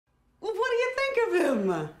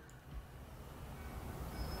him!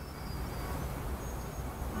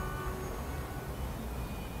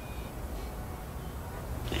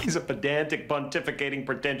 He's a pedantic, pontificating,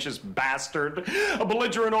 pretentious bastard, a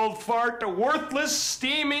belligerent old fart, a worthless,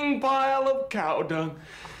 steaming pile of cow dung.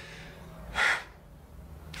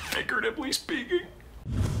 Figuratively speaking.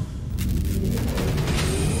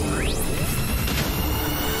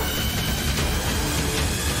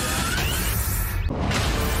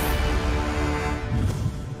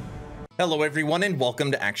 Hello everyone and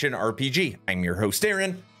welcome to Action RPG. I'm your host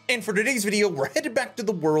Aaron, and for today's video we're headed back to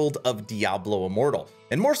the world of Diablo Immortal,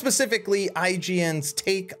 and more specifically IGN's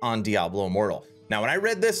take on Diablo Immortal. Now when I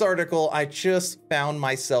read this article I just found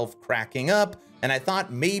myself cracking up, and I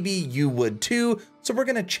thought maybe you would too, so we're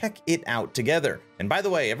gonna check it out together. And by the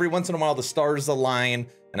way, every once in a while the stars align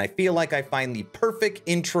and I feel like I find the perfect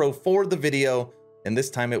intro for the video, and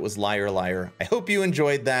this time it was Liar Liar. I hope you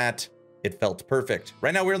enjoyed that. It felt perfect.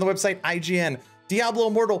 Right now we're on the website IGN. Diablo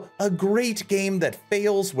Immortal, a great game that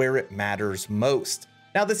fails where it matters most.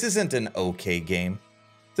 Now this isn't an okay game.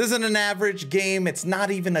 This isn't an average game. It's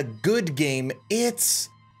not even a good game. It's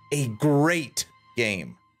a great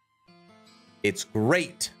game. It's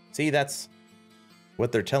great. See, that's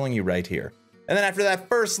what they're telling you right here. And then after that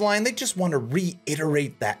first line, they just want to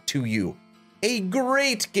reiterate that to you. A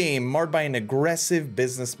great game marred by an aggressive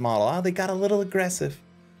business model. Oh, they got a little aggressive.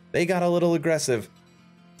 They got a little aggressive.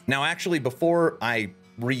 Now, actually, before I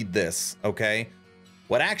read this, okay,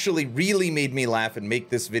 what actually really made me laugh and make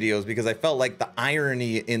this video is because I felt like the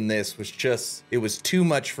irony in this was just, it was too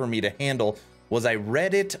much for me to handle, was I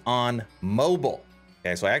read it on mobile.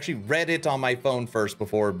 Okay, so I actually read it on my phone first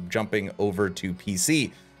before jumping over to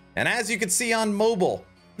PC. And as you can see on mobile,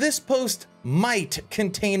 this post might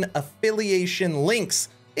contain affiliation links.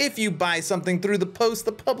 If you buy something through the post,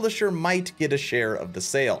 the publisher might get a share of the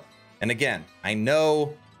sale. And again, I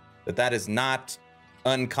know that that is not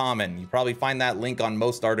uncommon. You probably find that link on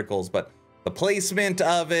most articles, but the placement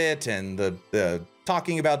of it and the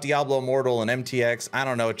talking about Diablo Immortal and MTX, I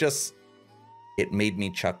don't know, it made me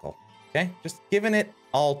chuckle. Okay, just giving it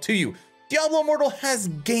all to you. Diablo Immortal has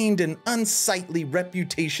gained an unsightly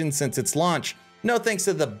reputation since its launch. No thanks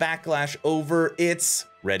to the backlash over its,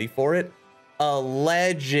 ready for it,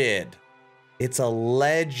 alleged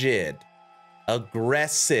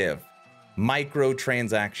aggressive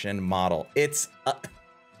microtransaction model. It's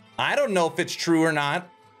I don't know if it's true or not.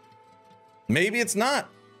 Maybe it's not.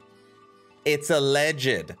 It's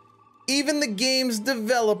alleged. Even the game's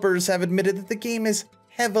developers have admitted that the game is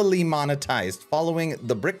heavily monetized following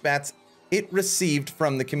the brickbats it received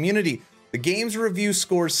from the community. The game's review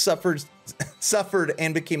scores suffered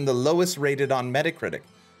and became the lowest rated on Metacritic.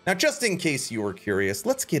 Now, just in case you were curious,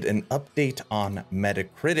 let's get an update on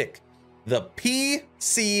Metacritic. The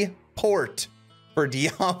PC port for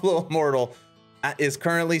Diablo Immortal is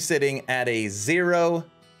currently sitting at a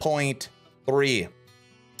 0.3.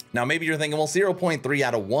 Now, maybe you're thinking, well, 0.3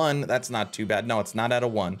 out of 1, that's not too bad. No, it's not out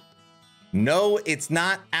of 1. No, it's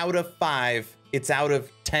not out of 5. It's out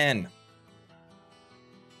of 10.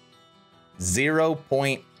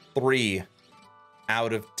 0.3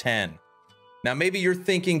 out of 10. Now, maybe you're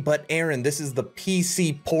thinking, but Aaron, this is the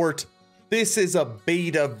PC port. This is a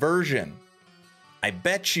beta version. I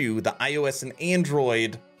bet you the iOS and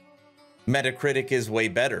Android Metacritic is way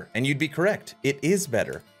better. And you'd be correct. It is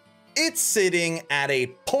better. It's sitting at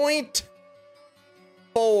a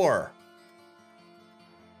 0.4.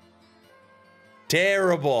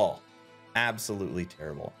 Terrible. Absolutely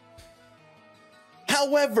terrible.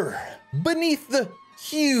 However, beneath the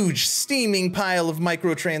huge steaming pile of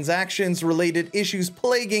microtransactions related issues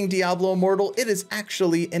plaguing Diablo Immortal, it is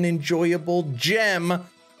actually an enjoyable gem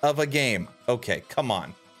of a game. Okay, come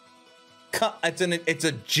on. It's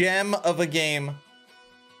a gem of a game.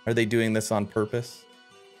 Are they doing this on purpose?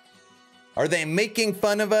 Are they making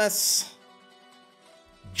fun of us?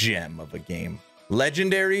 Gem of a game.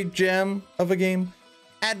 Legendary gem of a game.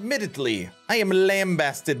 Admittedly, I am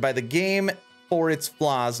lambasted by the game for its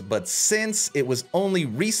flaws, but since it was only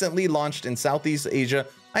recently launched in Southeast Asia,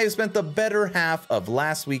 I have spent the better half of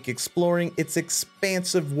last week exploring its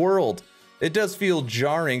expansive world. It does feel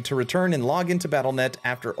jarring to return and log into Battle.net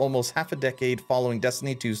after almost half a decade following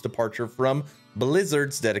Destiny 2's departure from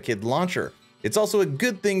Blizzard's dedicated launcher. It's also a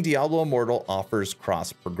good thing Diablo Immortal offers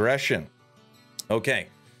cross-progression. Okay,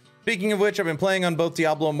 speaking of which, I've been playing on both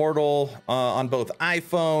Diablo Immortal on both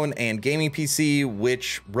iPhone and gaming PC,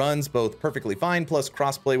 which runs both perfectly fine, plus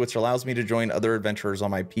crossplay, which allows me to join other adventurers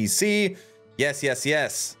on my PC. Yes, yes,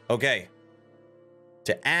 yes. Okay.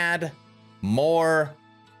 To add more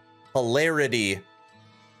hilarity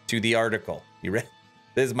to the article. You ready?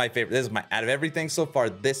 This is my favorite. This is my, out of everything so far,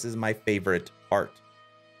 this is my favorite part.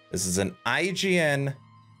 This is an IGN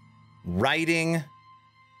writing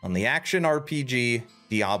on the action RPG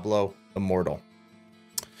Diablo Immortal.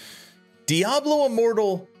 Diablo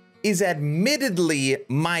Immortal is admittedly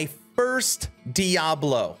my first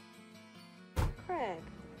Diablo. Craig.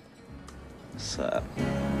 What's up?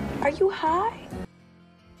 Are you high?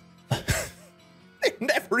 They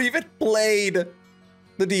never even played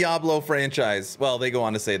the Diablo franchise. Well, they go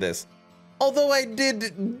on to say this. Although I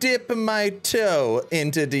did dip my toe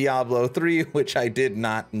into Diablo 3, which I did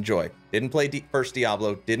not enjoy. Didn't play first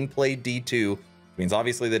Diablo, didn't play D2. Which means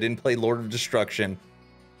obviously they didn't play Lord of Destruction.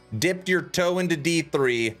 Dipped your toe into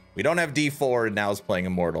D3. We don't have D4 and now is playing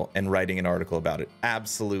Immortal and writing an article about it.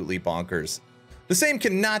 Absolutely bonkers. The same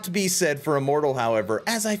cannot be said for Immortal, however,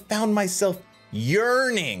 as I found myself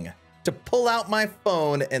yearning to pull out my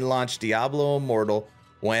phone and launch Diablo Immortal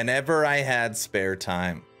whenever I had spare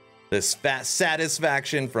time. This fat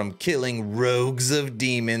satisfaction from killing rogues of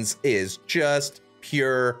demons is just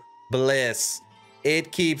pure bliss.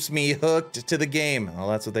 It keeps me hooked to the game. Well,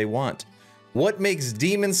 that's what they want. What makes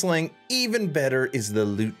demon slaying even better is the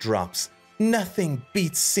loot drops. Nothing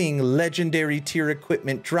beats seeing legendary tier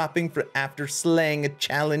equipment dropping for after slaying a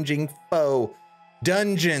challenging foe.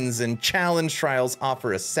 Dungeons and challenge trials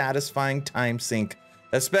offer a satisfying time sink,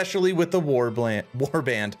 especially with the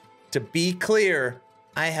warband. To be clear,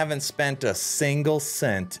 I haven't spent a single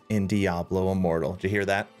cent in Diablo Immortal. Did you hear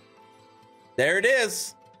that? There it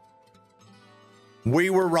is. We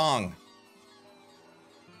were wrong.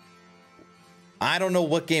 I don't know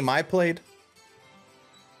what game I played.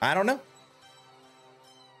 I don't know.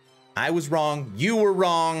 I was wrong. You were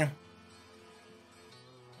wrong.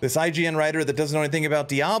 This IGN writer that doesn't know anything about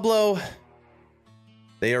Diablo,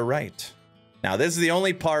 they are right. Now, this is the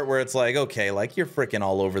only part where it's like, okay, like you're freaking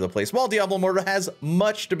all over the place. While Diablo Immortal has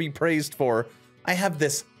much to be praised for, I have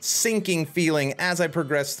this sinking feeling as I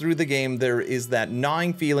progress through the game. There is that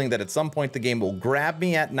gnawing feeling that at some point the game will grab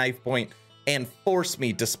me at knife point and force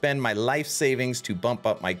me to spend my life savings to bump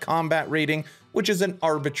up my combat rating, which is an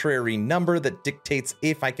arbitrary number that dictates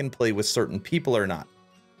if I can play with certain people or not.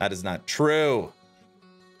 That is not true.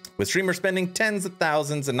 With streamers spending tens of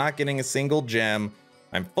thousands and not getting a single gem,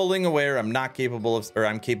 I'm fully aware I'm capable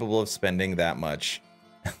of spending that much.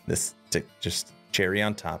 This just cherry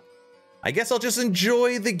on top. I guess I'll just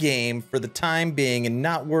enjoy the game for the time being and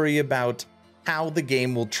not worry about how the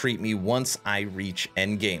game will treat me once I reach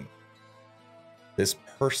endgame. This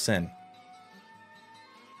person,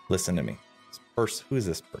 listen to me. Who is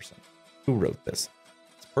this person? Who wrote this?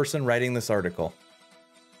 This person writing this article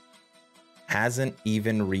hasn't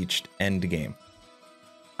even reached endgame.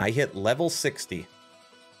 I hit level 60.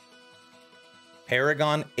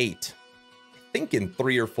 Paragon 8. I think in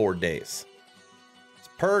 3 or 4 days. This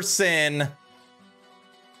person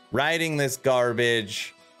writing this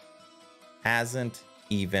garbage hasn't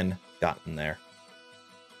even gotten there.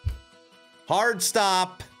 Hard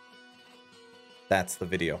stop. That's the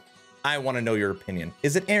video. I want to know your opinion.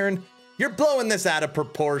 Is it Aaron? You're blowing this out of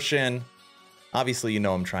proportion. Obviously, you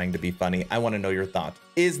know I'm trying to be funny. I want to know your thought.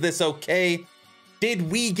 Is this okay?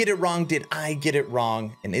 Did we get it wrong? Did I get it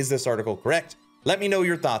wrong? And is this article correct? Let me know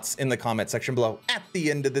your thoughts in the comment section below. At the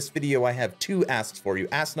end of this video, I have 2 asks for you.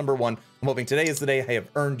 Ask number 1, I'm hoping today is the day I have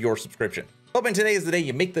earned your subscription. Hoping today is the day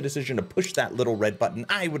you make the decision to push that little red button.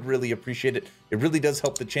 I would really appreciate it. It really does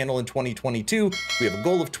help the channel in 2022. We have a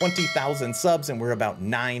goal of 20,000 subs and we're about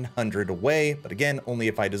 900 away. But again, only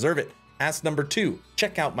if I deserve it. Ask number 2,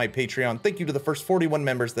 check out my Patreon. Thank you to the first 41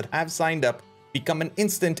 members that have signed up. Become an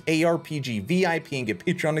instant ARPG VIP and get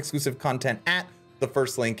Patreon exclusive content at the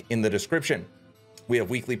first link in the description. We have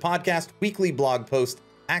weekly podcast, weekly blog post,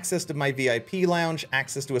 access to my VIP lounge,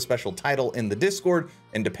 access to a special title in the Discord,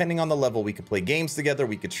 and depending on the level, we could play games together,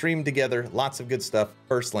 we could stream together, lots of good stuff.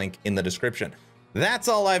 First link in the description. That's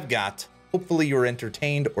all I've got. Hopefully you were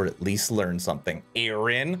entertained or at least learned something.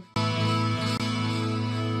 Aaron.